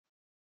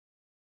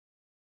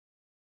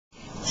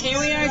Here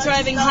we are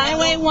driving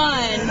Highway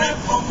 1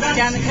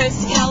 down the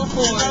coast of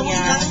California.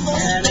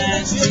 And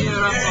it's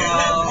beautiful.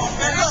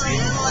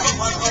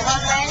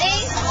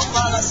 Ready?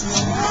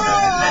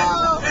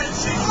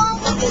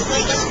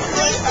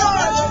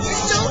 You're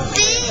so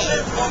big.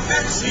 Look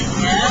at this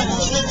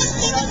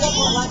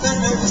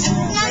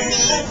hill,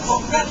 baby.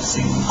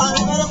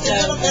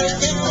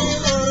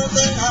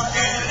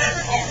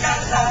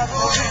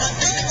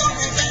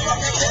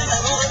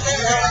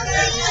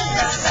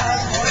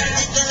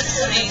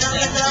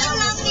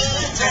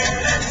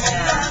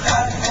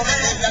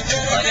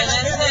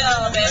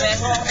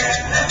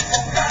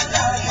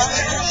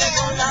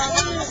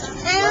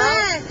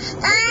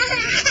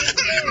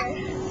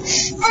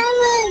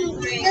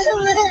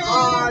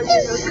 Oh,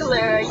 you're so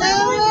clear.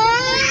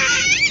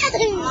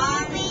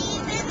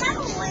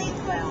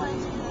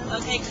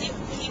 Okay,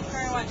 keep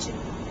her watching.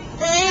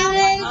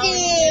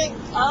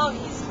 Oh,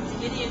 he's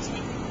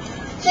videotaping.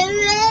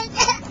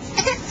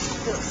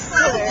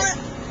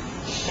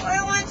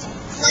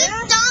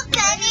 Stop,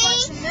 Penny.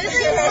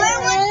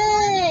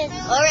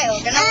 Alright,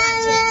 we're gonna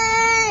watch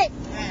it.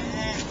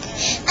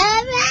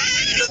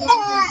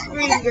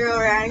 Pretty girl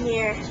around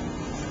here.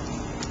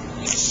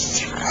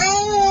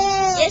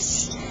 Yes,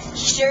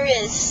 sure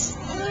is.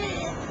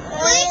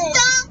 Please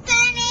stop,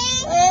 Penny.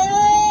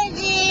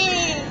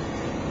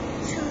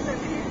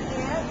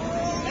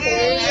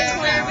 There's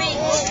where we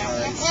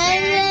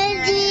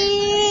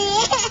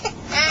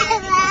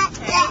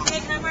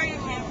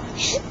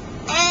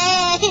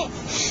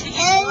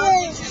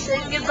say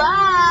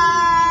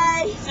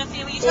goodbye.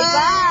 Sophia, will you say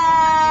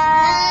bye?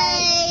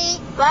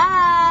 Bye.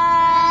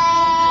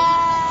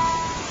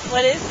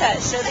 What is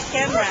that? Show the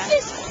camera.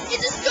 It's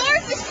a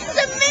starfish. It's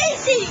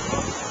amazing.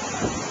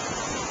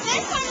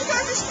 That's on the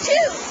starfish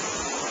too.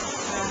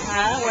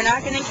 We're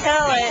not going to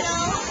kill it.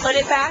 Put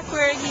it back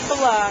where he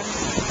belongs.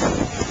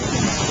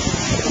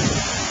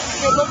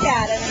 Here, look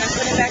at it, and then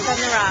put it back on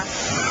the rock.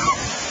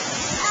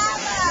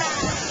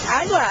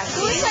 Agua.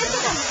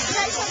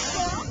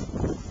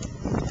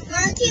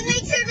 Monkey,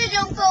 make sure they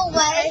don't go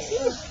away.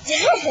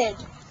 Dead.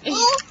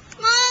 Oh,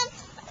 Mom,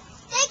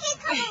 they can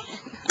come.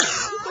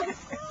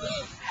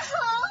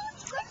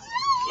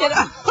 Get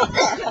off.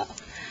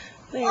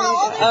 There we go.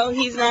 Oh,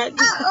 he's not.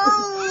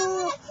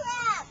 Oh,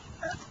 crab.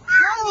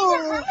 These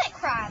are hermit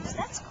crabs.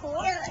 That's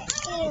cool.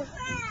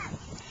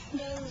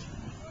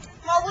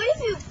 Mom, what if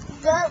you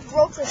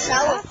broke the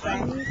shower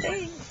frame?